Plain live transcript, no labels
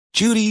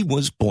Judy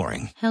was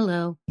boring.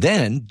 Hello.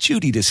 Then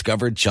Judy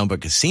discovered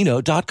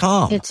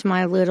ChumbaCasino.com. It's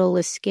my little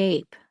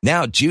escape.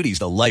 Now Judy's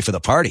the life of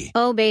the party.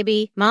 Oh,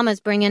 baby, mama's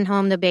bringing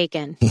home the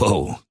bacon.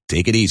 Whoa,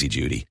 take it easy,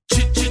 Judy.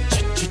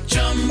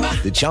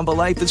 The Chumba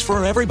life is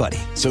for everybody.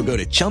 So go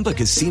to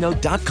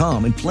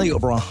ChumbaCasino.com and play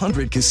over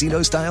 100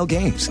 casino-style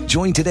games.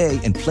 Join today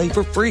and play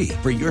for free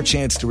for your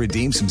chance to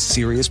redeem some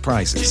serious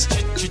prizes.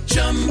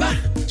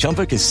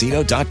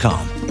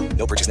 ChumbaCasino.com.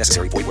 No purchase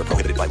necessary. Void where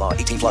prohibited by law.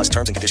 18 plus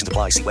terms and conditions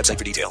apply. See website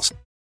for details.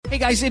 Hey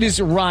guys, it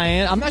is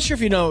Ryan. I'm not sure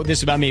if you know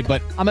this about me,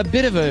 but I'm a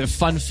bit of a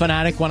fun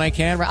fanatic when I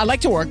can. I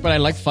like to work, but I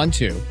like fun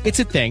too. It's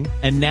a thing.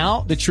 And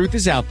now the truth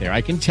is out there.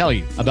 I can tell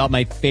you about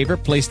my favorite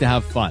place to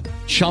have fun.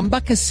 Chumba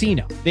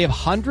Casino. They have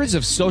hundreds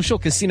of social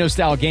casino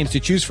style games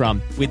to choose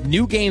from with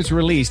new games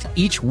released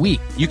each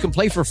week. You can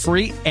play for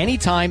free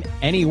anytime,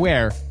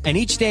 anywhere. And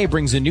each day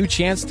brings a new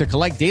chance to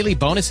collect daily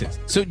bonuses.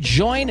 So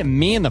join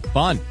me in the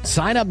fun.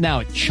 Sign up now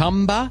at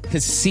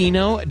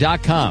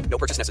ChumbaCasino.com. No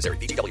purchase necessary.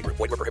 VGW Group.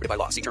 Void where prohibited by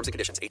law. See terms and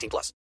conditions. 18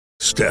 plus.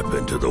 Step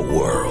into the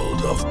world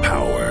of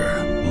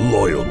power,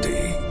 loyalty,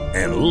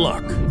 and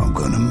luck. I'm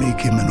going to make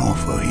him an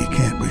offer he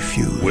can't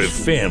refuse. With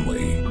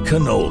family,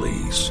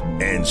 cannolis,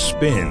 and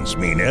spins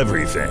mean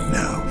everything.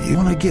 Now, you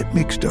want to get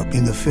mixed up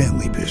in the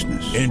family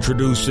business.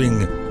 Introducing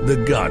The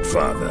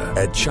Godfather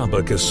at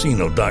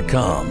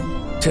ChumbaCasino.com.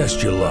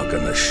 Test your luck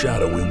in the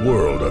shadowy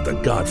world of The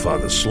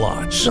Godfather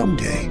slot.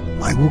 Someday,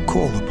 I will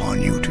call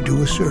upon you to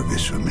do a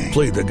service for me.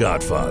 Play The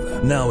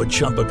Godfather now at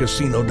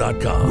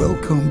ChumbaCasino.com.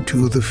 Welcome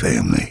to the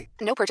family.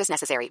 No purchase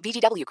necessary.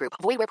 VGW Group.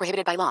 Void where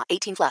prohibited by law.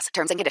 18 plus.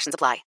 Terms and conditions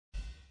apply.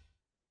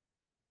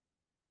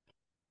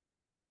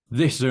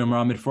 This Zoom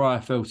Ramid for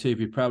IFL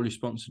TV, proudly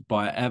sponsored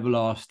by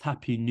Everlast.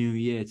 Happy New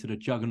Year to the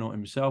juggernaut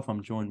himself.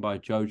 I'm joined by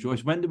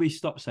Joyce. When do we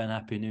stop saying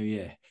Happy New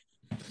Year?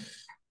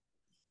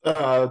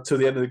 Till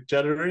the end of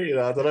January.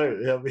 I don't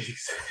know. I mean,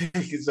 you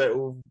can say it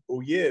all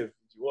year if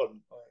you want.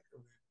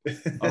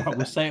 All right,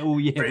 we'll say it all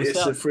year. It's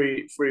a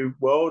free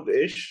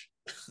world-ish.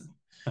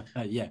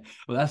 Yeah,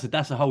 well,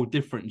 that's a whole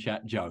different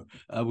chat, Joe.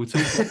 We'll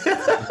talk.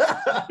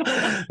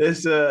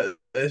 Let's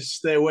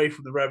stay away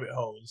from the rabbit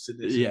holes.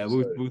 Yeah,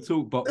 we'll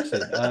talk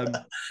boxing.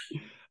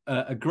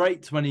 A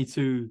great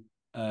 22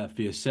 for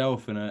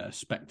yourself and a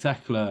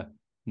spectacular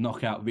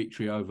knockout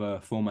victory over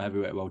former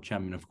heavyweight world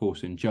champion, of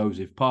course, in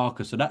Joseph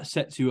Parker. So that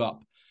sets you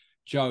up,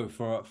 Joe,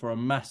 for a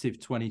massive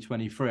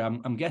 2023.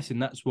 I'm guessing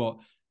that's what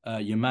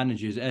your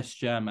managers,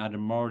 S-Jam,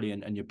 Adam Morley,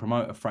 and your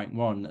promoter, Frank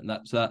Warren,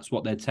 that's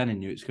what they're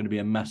telling you. It's going to be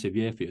a massive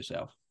year for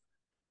yourself.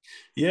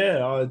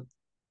 Yeah,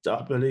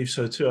 I believe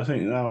so too. I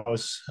think now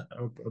it's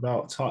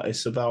about time.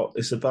 It's about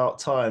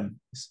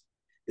time.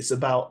 It's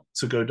about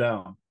to go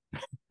down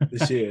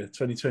this year,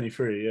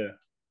 2023. Yeah.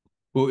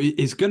 Well,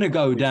 it's going to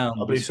go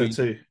down. I believe so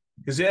too.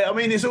 Because I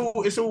mean, it's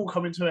all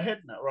coming to a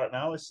head now. Right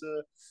now, it's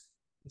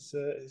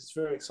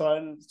very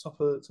exciting. At the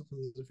top of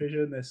the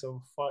division, there's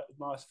some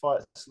nice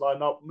fights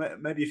lined up.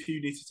 Maybe a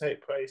few need to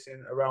take place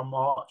in around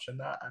March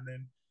and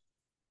then.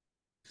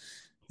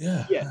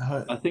 Yeah.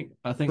 I think.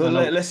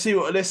 Let's see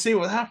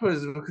what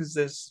happens, because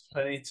there's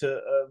plenty to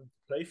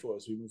play for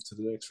as we move to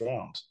the next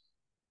round.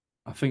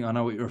 I think I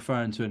know what you're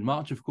referring to in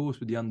March, of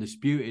course, with the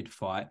undisputed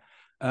fight.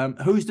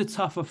 Who's the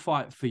tougher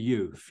fight for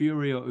you,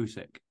 Fury or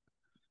Usyk?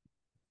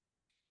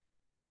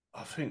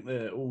 I think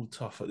they're all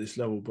tough at this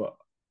level, but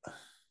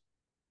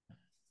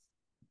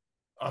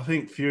I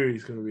think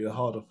Fury's going to be the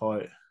harder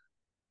fight.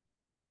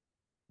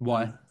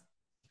 Why?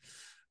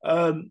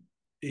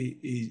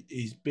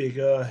 He's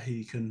bigger.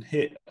 He can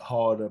hit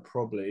harder,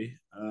 probably.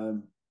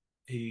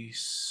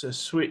 He's a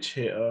switch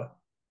hitter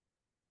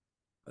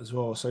as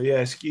well. So yeah,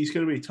 he's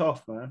going to be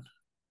tough, man.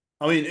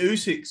 I mean,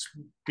 Usyk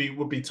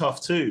would be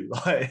tough too,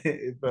 but I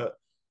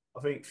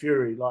think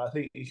Fury, I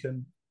think he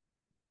can.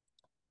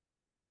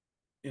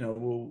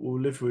 We'll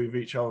live with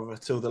each other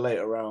till the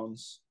later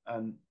rounds,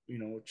 and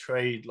we'll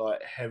trade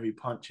heavy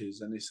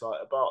punches, and it's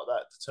about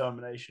that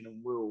determination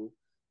and will.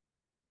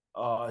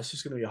 It's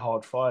just going to be a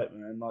hard fight,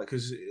 man.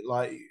 Because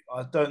I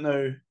don't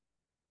know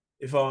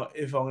if I'm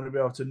going to be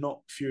able to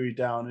knock Fury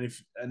down,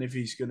 and if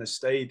he's going to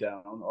stay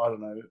down. I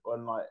don't know. I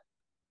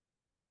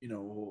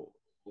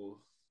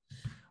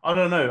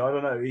don't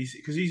know.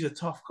 Because he's a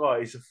tough guy.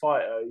 He's a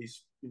fighter.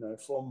 He's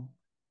from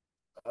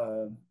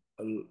a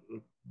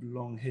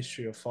long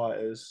history of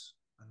fighters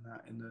and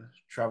that in the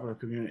traveller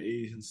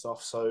communities and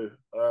stuff. So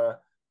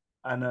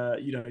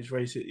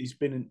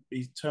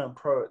he's turned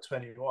pro at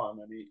 21,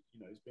 and he's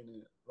been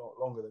in it a lot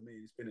longer than me.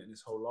 He's been in it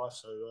his whole life.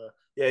 So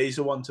he's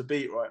the one to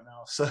beat right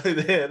now. So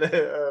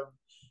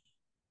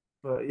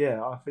but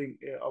yeah, I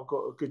think I've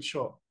got a good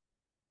shot.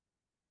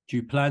 Do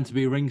you plan to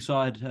be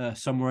ringside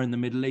somewhere in the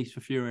Middle East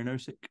for Fury and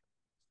Usyk?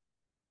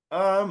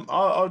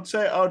 I'd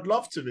say I'd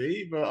love to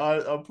be, but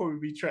I'll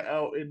probably be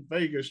out in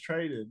Vegas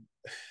training,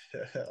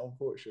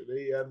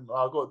 unfortunately. And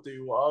I've got to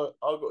do what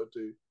I've got to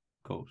do.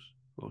 Of course.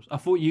 I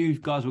thought you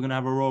guys were going to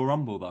have a Royal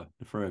Rumble, though,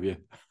 the three of you.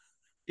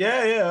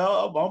 Yeah,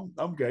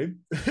 I'm game.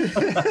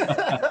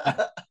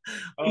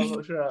 I'm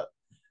not sure.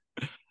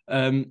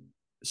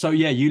 So,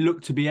 yeah, you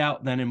look to be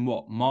out then in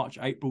what, March,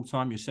 April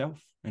time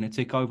yourself? in a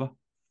tick over.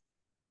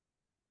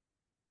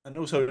 And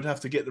also, we'd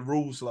have to get the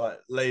rules like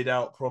laid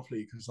out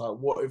properly, because like,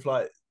 what if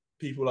like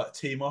people like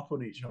team up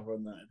on each other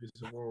and that? If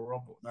it's a Royal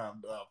Rumble, no,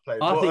 I'll play.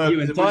 I think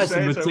you and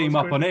Tyson would team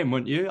up on him. him,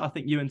 wouldn't you? I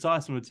think you and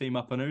Tyson would team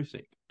up on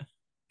Usyk.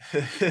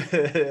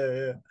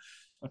 Yeah.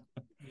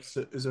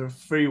 Is there a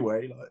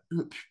freeway like?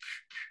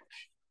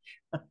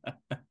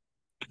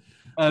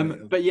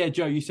 But yeah,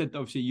 Joe, you said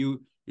obviously you're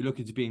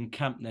looking to be in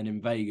camp then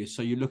in Vegas,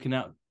 so you're looking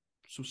out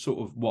sort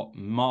of what,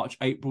 March,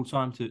 April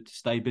time to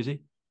stay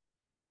busy.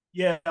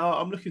 Yeah,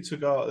 I'm looking to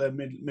go out there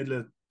middle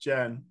of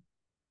Jan,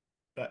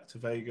 back to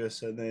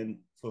Vegas, and then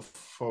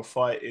for a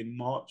fight in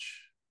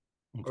March,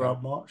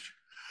 around March.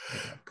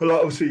 But like,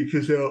 obviously,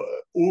 because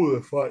all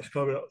the fights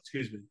coming up,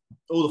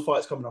 all the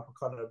fights coming up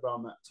are kind of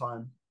around that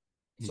time.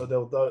 So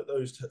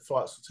those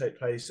fights will take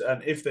place,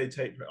 and if they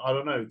take, I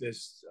don't know.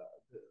 Let's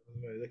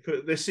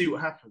see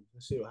what happens.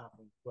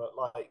 But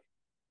like,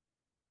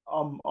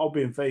 I'll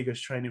be in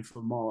Vegas training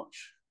for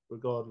March,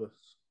 regardless.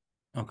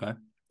 Okay.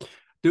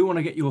 Do want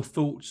to get your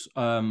thoughts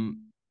on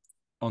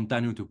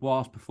Daniel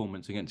Dubois'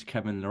 performance against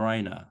Kevin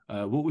Lerena.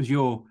 What was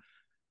your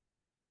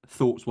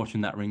thoughts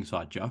watching that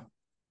ringside, Joe?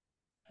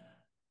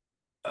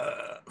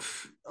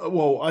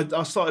 Well,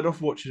 I started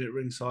off watching it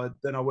ringside.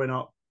 Then I went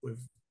up with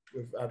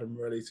Adam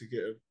Morelli to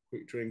get a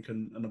quick drink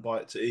and a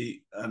bite to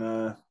eat.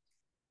 And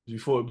we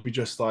thought it'd be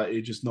just like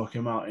he'd just knock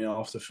him out,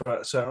 after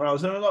certain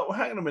rounds. And I'm like, well,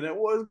 hang on a minute,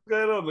 what is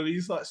going on? And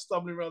he's like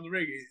stumbling around the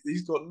ring.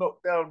 He's got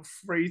knocked down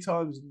 3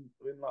 times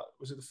in like,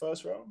 was it the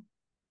first round?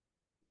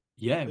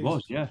 Yeah, it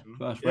was. Yeah,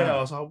 first round. Yeah,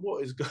 I was like,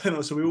 what is going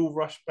on? So we all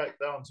rushed back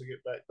down to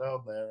get back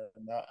down there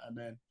and that, and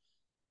then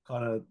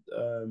kind of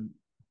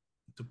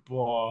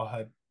Dubois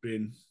had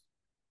been,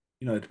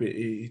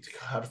 he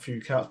had a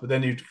few counts, but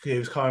then he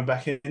was coming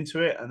back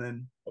into it, and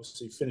then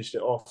obviously finished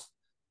it off.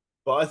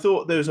 But I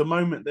thought there was a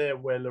moment there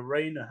where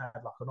Lerena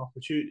had like an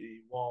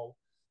opportunity while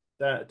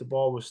that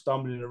Dubois was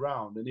stumbling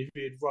around, and if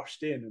he had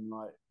rushed in and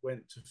like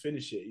went to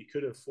finish it, he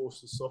could have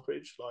forced a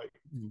stoppage.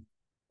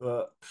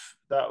 But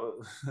that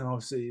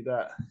obviously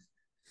that.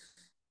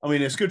 I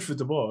mean, it's good for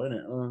Dubois, isn't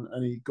it?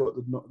 And he got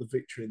the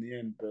victory in the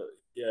end. But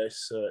yeah,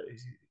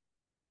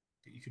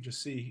 you could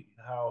just see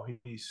how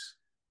he's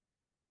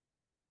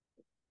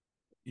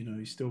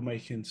still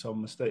making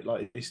some mistake.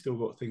 Like, he's still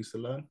got things to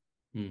learn.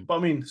 But I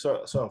mean,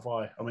 so have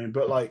I. I mean,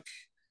 but like,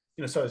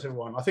 so has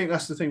everyone. I think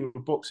that's the thing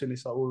with boxing.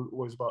 It's like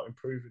always about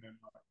improving, and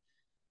like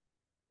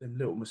them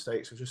little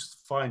mistakes are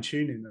just fine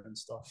tuning and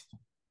stuff.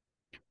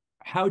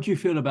 How do you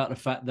feel about the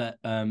fact that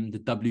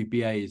the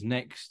WBA is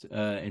next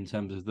in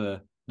terms of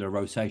the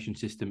rotation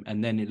system,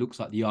 and then it looks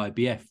like the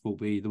IBF will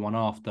be the one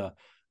after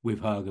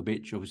with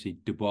Hrgovic, obviously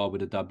Dubois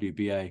with the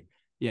WBA.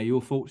 Yeah,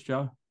 your thoughts,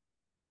 Joe?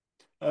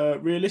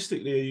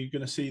 Realistically, are you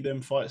going to see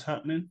them fights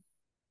happening?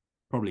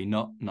 Probably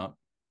not. No.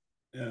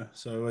 Yeah,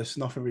 so it's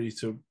nothing really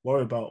to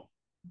worry about.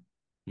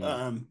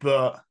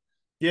 But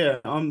yeah,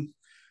 and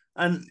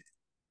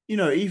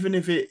even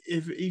if the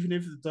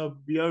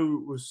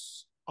WBO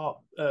was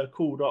up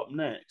called up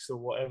next or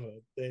whatever,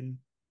 then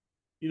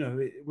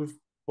with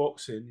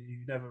boxing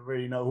you never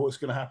really know what's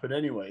going to happen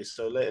anyway.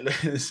 So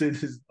as soon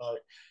as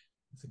like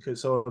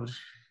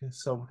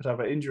someone could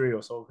have an injury,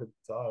 or someone could,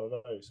 I don't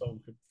know, someone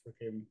could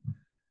freaking,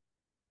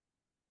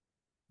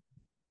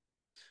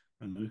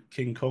 I don't know,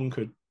 King Kong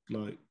could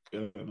like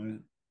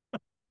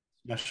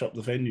smash up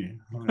the venue.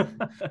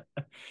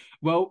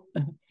 Well,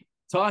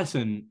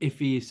 Tyson, if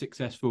he is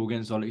successful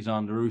against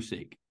Alexander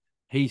Usyk,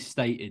 he's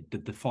stated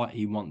that the fight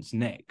he wants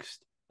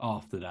next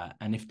after that,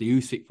 and if the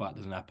Usyk fight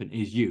doesn't happen,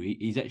 is you.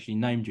 He's actually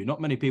named you.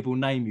 Not many people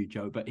name you,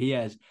 Joe, but he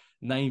has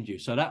named you.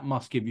 So that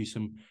must give you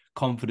some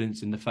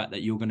confidence in the fact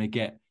that you're going to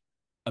get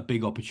a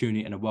big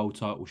opportunity and a world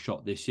title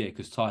shot this year,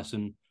 because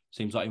Tyson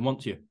seems like he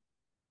wants you.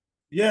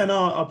 Yeah,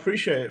 no, I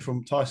appreciate it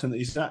from Tyson that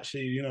he's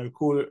actually,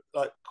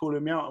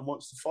 calling me out and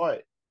wants to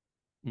fight.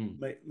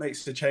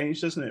 Makes a change,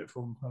 doesn't it,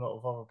 from a lot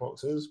of other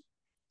boxers?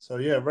 So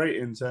yeah,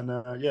 ratings, and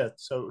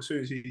so as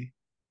soon as he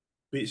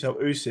beats up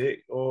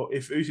Usyk, or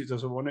if Usyk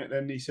doesn't want it,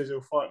 then he says he'll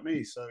fight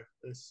me. So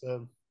it's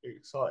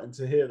exciting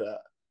to hear that.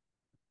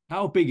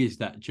 How big is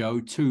that, Joe?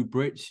 2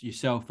 Brits,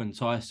 yourself and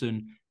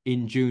Tyson,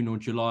 in June or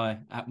July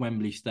at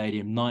Wembley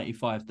Stadium,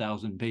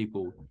 95,000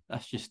 people.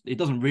 That's just, it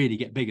doesn't really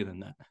get bigger than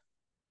that.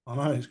 I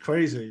know, it's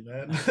crazy,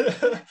 man.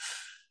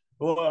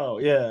 Wow,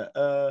 yeah.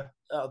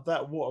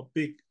 That, what a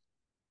big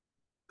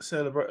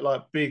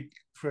big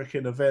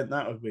freaking event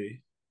that would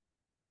be.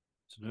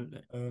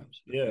 Absolutely.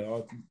 Yeah,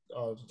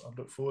 I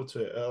look forward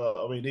to it.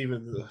 I mean,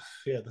 even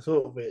the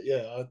thought of it.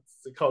 Yeah, I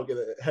can't get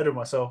ahead of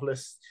myself.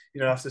 Let's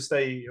have to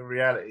stay in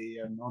reality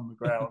and on the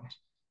ground.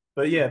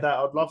 But yeah,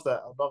 I'd love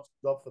that. I'd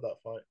love for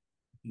that fight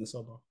in the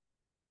summer.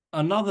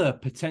 Another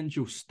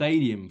potential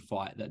stadium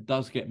fight that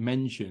does get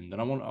mentioned,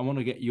 and I want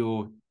to get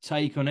your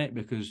take on it,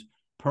 because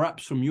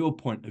perhaps from your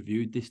point of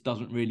view, this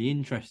doesn't really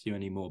interest you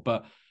anymore.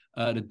 But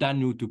the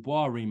Daniel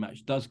Dubois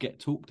rematch does get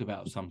talked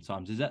about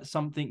sometimes. Is that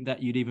something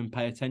that you'd even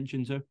pay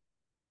attention to?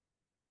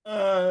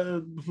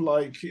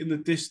 Like in the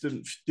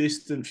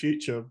distant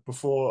future,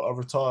 before I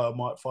retire, I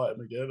might fight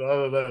him again. I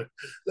don't know.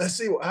 Let's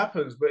see what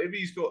happens. But if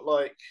he's got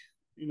like,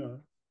 you know,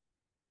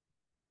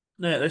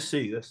 yeah, let's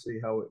see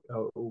how it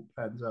all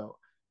pans out.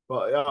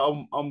 But yeah,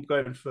 I'm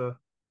going for,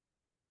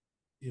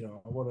 I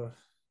want to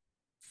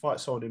fight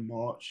someone in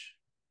March,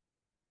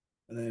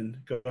 and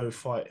then go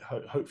fight,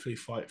 hopefully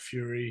fight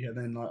Fury, and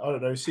then like I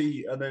don't know,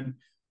 see, and then.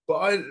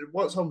 But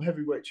once I'm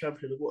heavyweight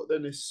champion, what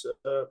then is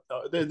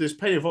there's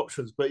plenty of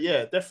options. But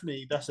yeah,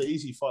 definitely that's an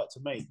easy fight to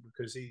make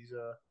because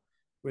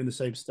we're in the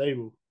same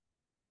stable.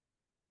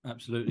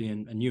 Absolutely,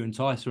 and you and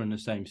Tice are in the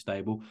same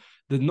stable.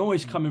 The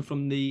noise coming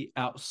from the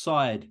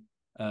outside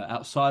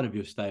of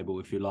your stable,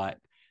 if you like,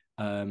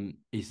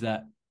 is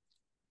that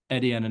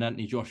Eddie and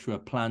Anthony Joshua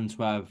plan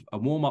to have a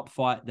warm-up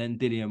fight, then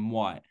Dillian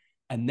White.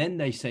 And then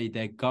they say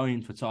they're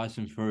going for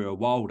Tyson Fury or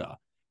Wilder.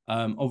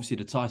 Obviously,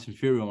 the Tyson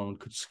Fury one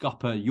could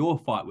scupper your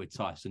fight with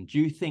Tyson. Do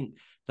you think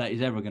that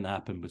is ever going to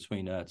happen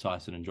between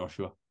Tyson and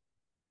Joshua?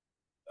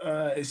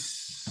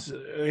 It's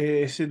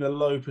in the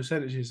low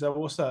percentages. So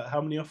what's that?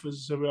 How many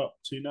offers are we up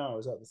to now?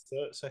 Is that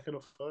the second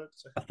or third?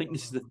 I think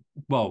this is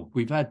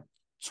we've had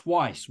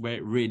twice where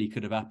it really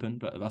could have happened,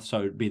 but so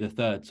it'd be the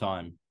third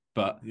time.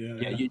 But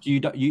yeah, you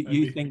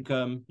think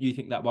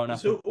that won't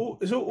happen?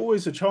 It's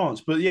always a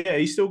chance, but yeah,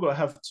 he's still got to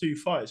have two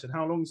fights, and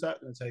how long is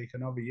that going to take?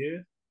 Another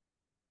year?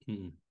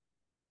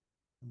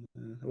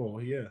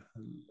 Well, yeah,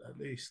 at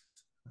least.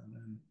 And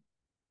then,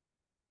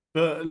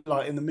 but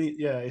like in the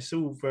it's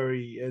all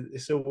very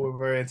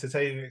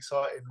entertaining, and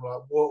exciting.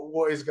 Like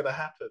what is going to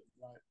happen?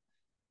 Like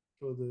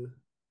sure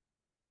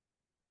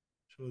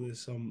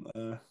there's some.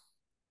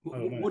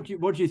 What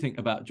do you think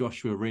about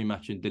Joshua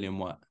rematching Dillian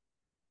White?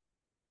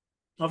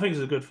 I think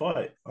it's a good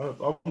fight.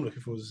 I'm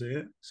looking forward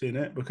to seeing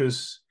it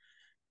because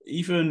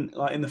even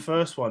like in the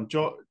first one,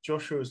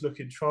 Joshua was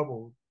looking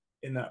trouble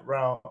in that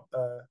round.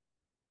 I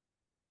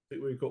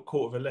think we got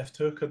caught with a left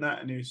hook and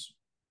that, and he was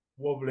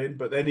wobbling,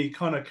 but then he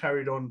kind of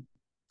carried on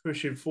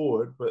pushing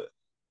forward. But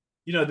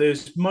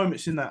there's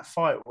moments in that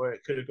fight where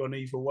it could have gone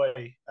either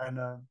way, and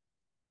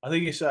I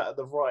think it's at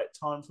the right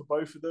time for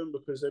both of them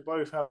because they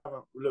both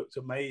haven't looked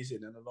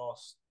amazing in the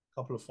last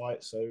couple of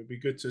fights. So it'd be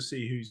good to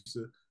see who's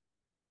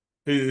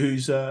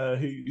who's got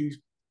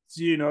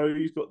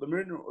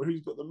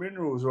the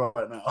minerals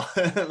right now,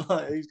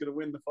 like who's going to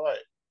win the fight.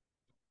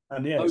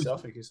 And yeah, I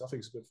think it's a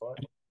good fight.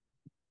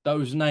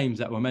 Those names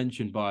that were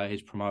mentioned by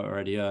his promoter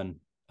Eddie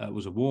Hearn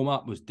was a warm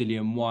up. Was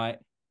Dillian White,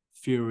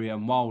 Fury,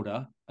 and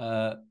Wilder.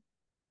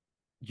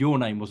 Your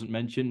name wasn't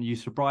mentioned. Are you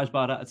surprised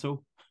by that at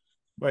all?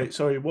 Wait,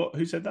 sorry, what?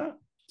 Who said that?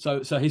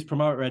 So his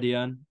promoter Eddie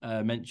Hearn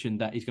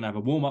mentioned that he's going to have a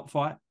warm up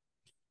fight,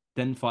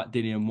 then fight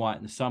Dillian White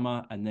in the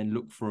summer, and then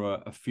look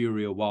for a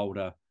Fury or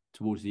Wilder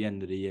towards the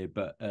end of the year.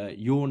 But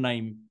your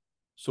name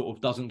sort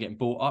of doesn't get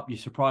brought up. You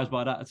surprised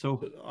by that at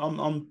all?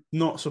 I'm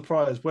not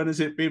surprised. When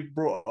has it been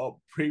brought up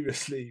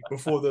previously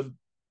before the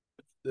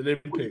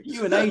Olympics?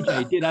 You and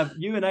AJ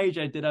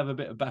did have a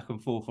bit of back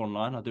and forth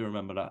online. I do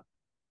remember that.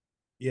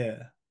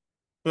 Yeah,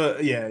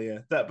 but yeah.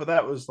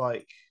 That was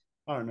like,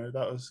 I don't know.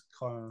 That was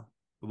kind of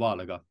a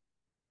while ago.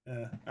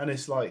 Yeah, and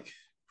it's like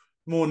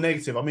more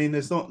negative. I mean,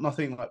 there's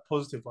nothing like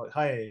positive. Like,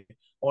 hey, I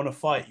want to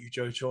fight you,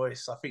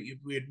 Joyce. I think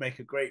we'd make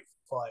a great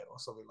fight, or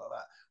something like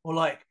that. Or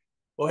like,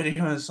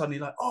 anyone suddenly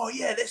like, oh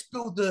yeah, let's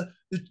build the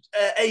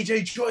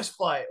AJ Joyce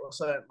fight or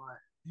something like.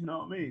 You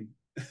know what I mean?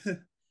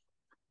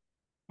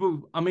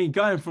 Well, I mean,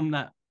 going from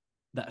that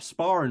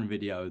sparring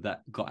video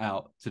that got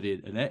out to the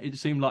internet, it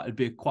seemed like it'd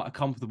be quite a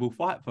comfortable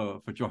fight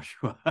for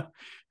Joshua.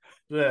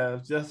 Yeah,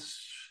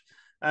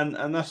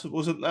 and that's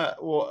wasn't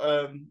that what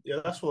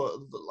that's what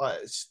like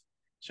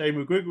Shane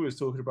McGregor was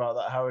talking about,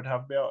 that how he'd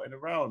have me out in a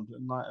round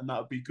and that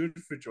would be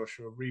good for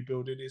Joshua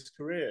rebuilding his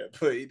career,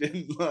 but he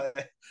didn't like.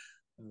 I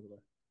don't know.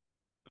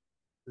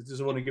 He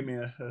doesn't want to give me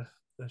a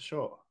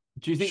shot.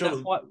 Do you think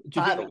that fight? Do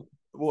you think that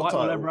fight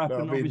will ever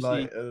happen? No, I mean,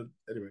 like,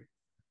 anyway.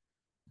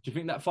 Do you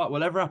think that fight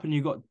will ever happen?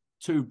 You got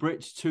two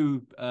Brits,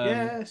 two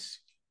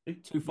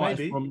fights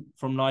maybe.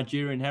 from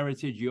Nigerian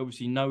heritage. You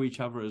obviously know each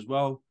other as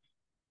well.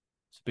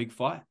 It's a big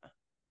fight.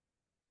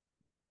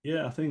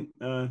 Yeah, I think.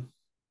 I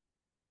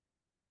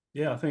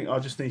think I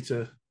just need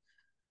to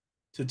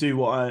do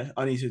what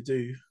I need to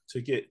do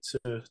to get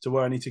to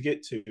where I need to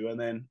get to, and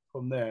then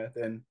from there,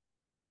 then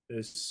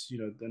there's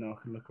then I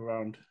can look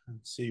around and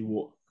see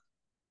what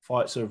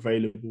fights are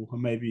available,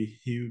 and maybe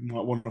he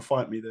might want to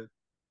fight me then.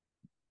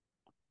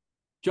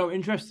 Joe,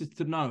 interested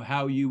to know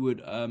how you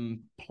would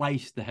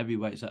place the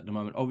heavyweights at the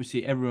moment.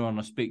 Obviously, everyone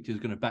I speak to is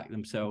going to back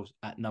themselves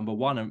at number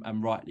one,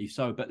 and rightly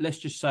so. But let's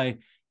just say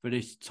for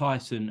this,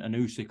 Tyson and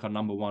Usyk are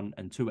number 1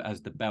 and 2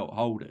 as the belt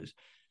holders.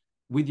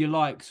 With your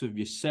likes of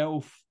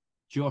yourself,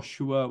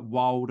 Joshua,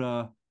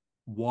 Wilder,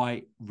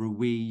 White,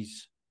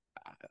 Ruiz,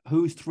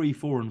 who's 3,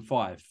 4, and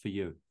 5 for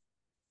you?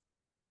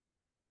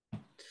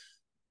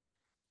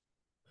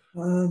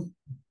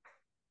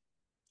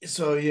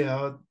 So yeah,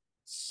 I'd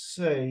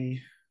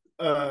say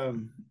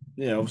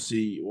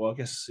obviously, well, I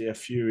guess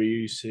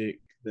Fury, Usyk.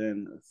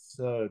 Then a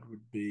third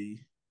would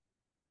be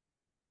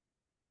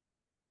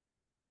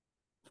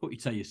Thought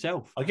you'd say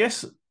yourself. I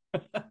guess.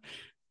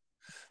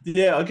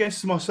 Yeah, I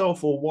guess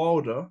myself or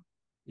Wilder.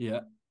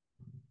 Yeah.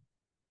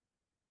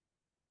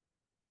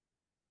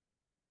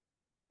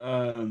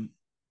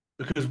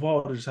 Because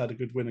Wilder just had a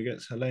good win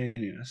against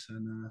Hellenius,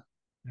 and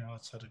I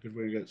just had a good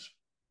win against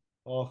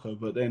Parker.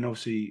 But then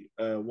obviously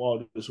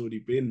Wilder's already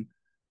been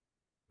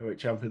heavyweight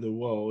champion of the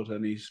world,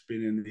 and he's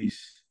been in these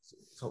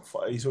top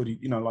five. He's already,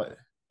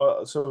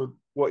 so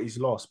what he's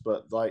lost,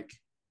 but like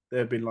there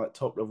have been like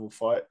top level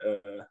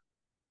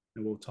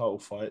world title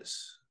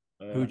fights.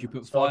 Who would you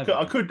put so five?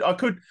 I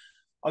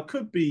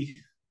could be.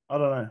 I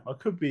don't know. I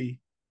could be.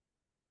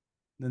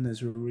 Then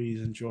there's Ruiz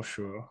and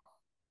Joshua.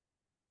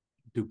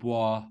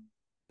 Dubois,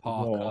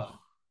 Parker,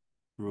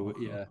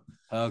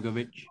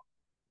 Hrgovic.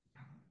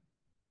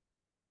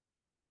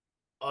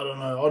 I don't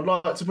know. I'd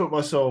like to put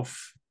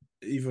myself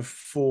either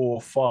 4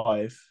 or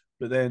 5,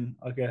 but then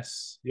I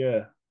guess, yeah.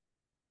 I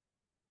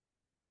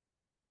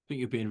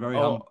think you're being very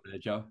humble there,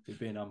 Joe. You're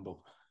being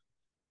humble.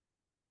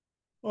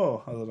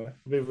 Oh, I don't know.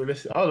 A bit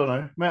realistic. I don't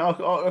know, mate.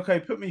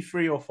 Okay, put me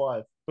 3 or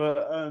 5,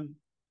 but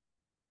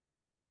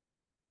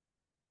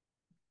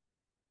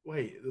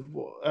wait,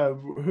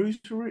 who's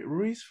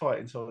Ruiz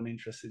fighting someone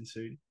interesting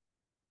soon?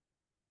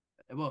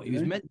 Well, he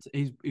was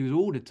he was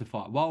ordered to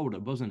fight Wilder,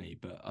 wasn't he?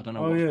 But I don't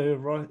know. Oh yeah,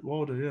 right,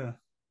 Wilder, yeah.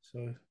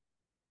 So,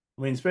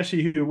 I mean,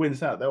 especially who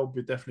wins that, they'll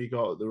be definitely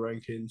got the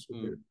rankings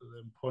with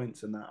them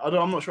points and that.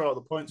 I'm not sure how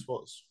the point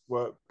spots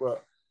work,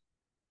 but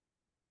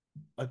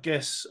I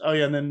guess. Oh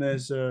yeah, and then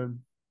there's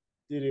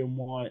Dillian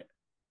White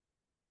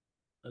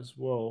as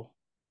well.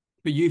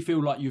 But you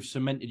feel like you've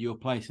cemented your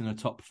place in the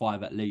top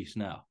 5 at least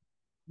now.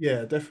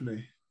 Yeah,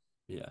 definitely.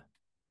 Yeah.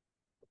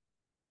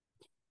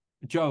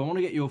 Joe, I want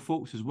to get your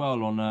thoughts as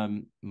well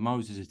on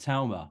Moses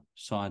Italma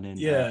signing.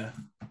 Yeah,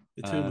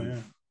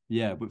 Italma,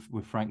 yeah,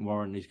 with Frank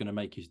Warren. He's going to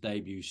make his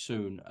debut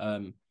soon.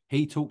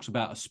 He talks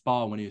about a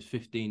spar when he was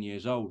 15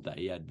 years old that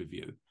he had with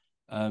you.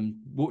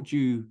 What do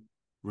you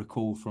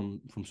recall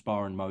from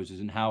sparring Moses,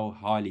 and how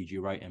highly do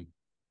you rate him?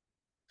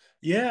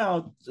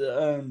 Yeah,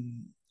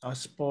 I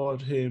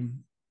sparred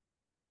him.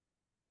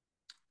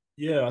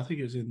 Yeah, I think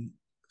it was in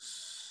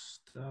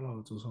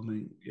Stallard or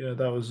something. Yeah,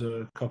 that was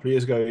a couple of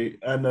years ago.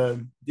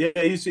 And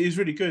he's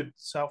really good.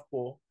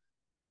 Southpaw,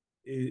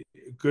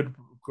 good,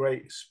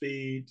 great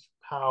speed,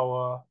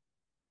 power,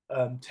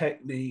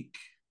 technique.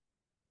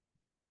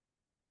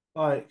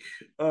 Like,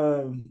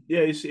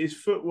 his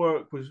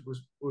footwork was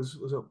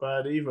not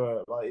bad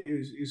either. Like,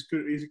 he's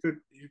good. He's a good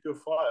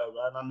fighter,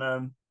 man.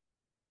 And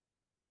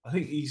I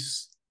think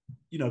he's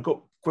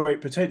got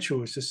great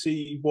potential. Is to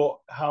see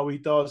how he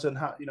does, and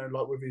how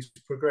like with his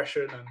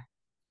progression,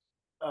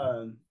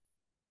 and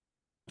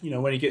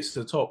when he gets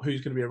to the top,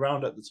 who's going to be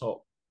around at the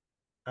top,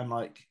 and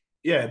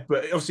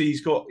but obviously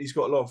he's got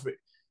a lot of it.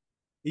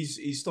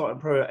 He's starting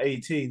pro at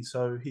 18,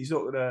 so he's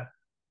not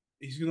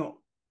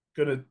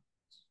gonna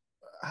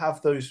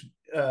have those.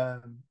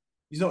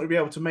 He's not gonna be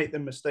able to make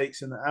them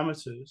mistakes in the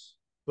amateurs,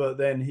 but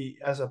then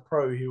as a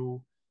pro,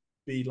 he'll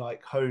be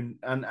like honed,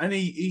 and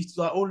he's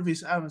like all of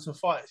his amateur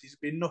fights, he's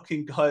been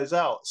knocking guys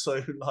out.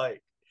 So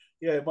like,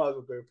 yeah, he might as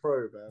well go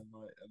pro, man,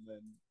 and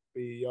then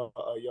be a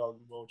young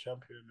world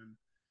champion.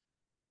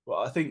 But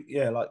I think,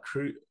 yeah, like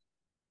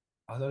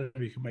I don't know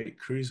if he can make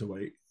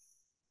cruiserweight.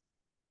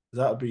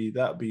 That'd be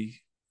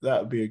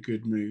a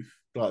good move.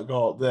 Like,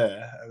 go up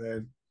there and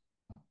then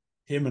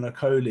him and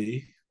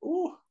Okoli.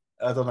 Oh,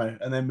 I don't know,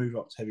 and then move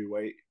up to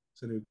heavyweight,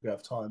 so he'll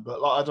have time.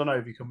 But like, I don't know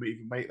if he can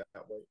even make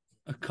that weight.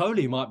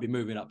 Okoli might be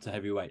moving up to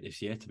heavyweight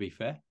this year, to be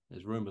fair.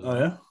 There's rumours. Oh,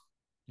 yeah?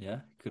 Yeah,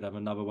 could have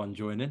another one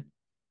joining.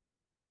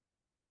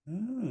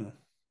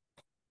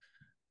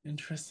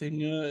 Interesting.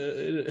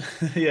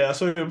 Yeah, I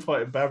saw him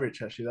fighting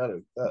Babic, actually.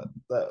 That would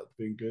have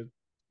been good.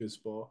 Good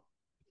spar.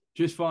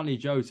 Just finally,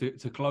 Joe,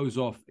 to close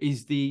off,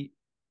 is the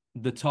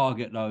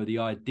target, though, the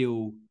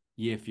ideal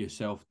year for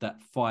yourself,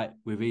 that fight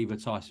with either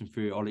Tyson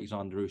Fury or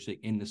Alexander Usyk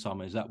in the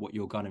summer? Is that what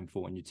you're gunning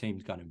for and your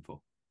team's gunning for?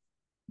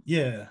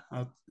 Yeah,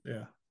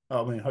 yeah.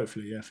 I mean,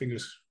 hopefully, yeah.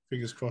 Fingers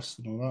crossed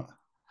and all that.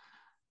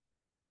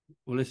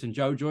 Well, listen,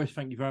 Joe, Joyce,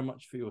 thank you very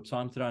much for your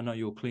time today. I know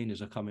your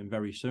cleaners are coming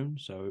very soon,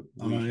 so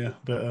I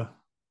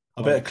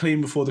better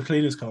clean before the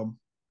cleaners come.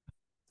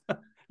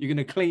 You're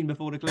going to clean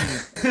before the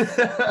cleaners.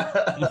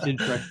 That's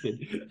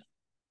interesting.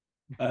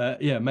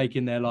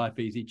 Making their life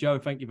easy. Joe,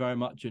 thank you very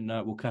much, and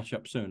we'll catch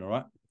up soon. All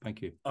right,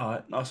 thank you. All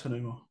right, nice one,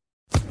 Umar.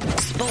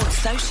 Sports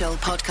Social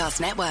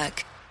Podcast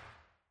Network.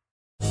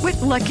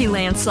 With Lucky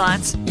Land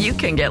Slots, you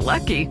can get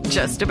lucky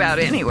just about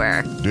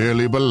anywhere.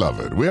 Dearly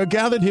beloved, we are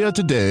gathered here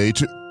today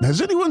to...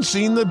 Has anyone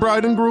seen the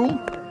bride and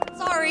groom?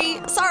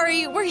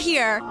 Sorry, we're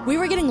here. We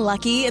were getting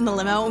lucky in the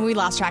limo and we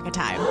lost track of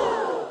time.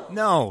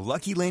 No,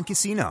 Lucky Land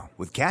Casino,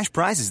 with cash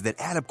prizes that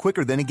add up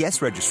quicker than a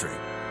guest registry.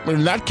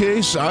 In that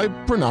case, I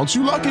pronounce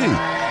you lucky.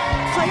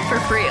 Play for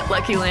free at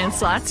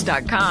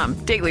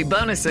LuckyLandSlots.com. Daily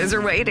bonuses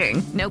are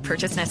waiting. No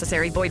purchase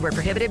necessary. Void where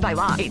prohibited by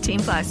law.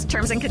 18+.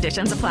 Terms and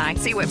conditions apply.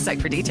 See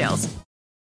website for details.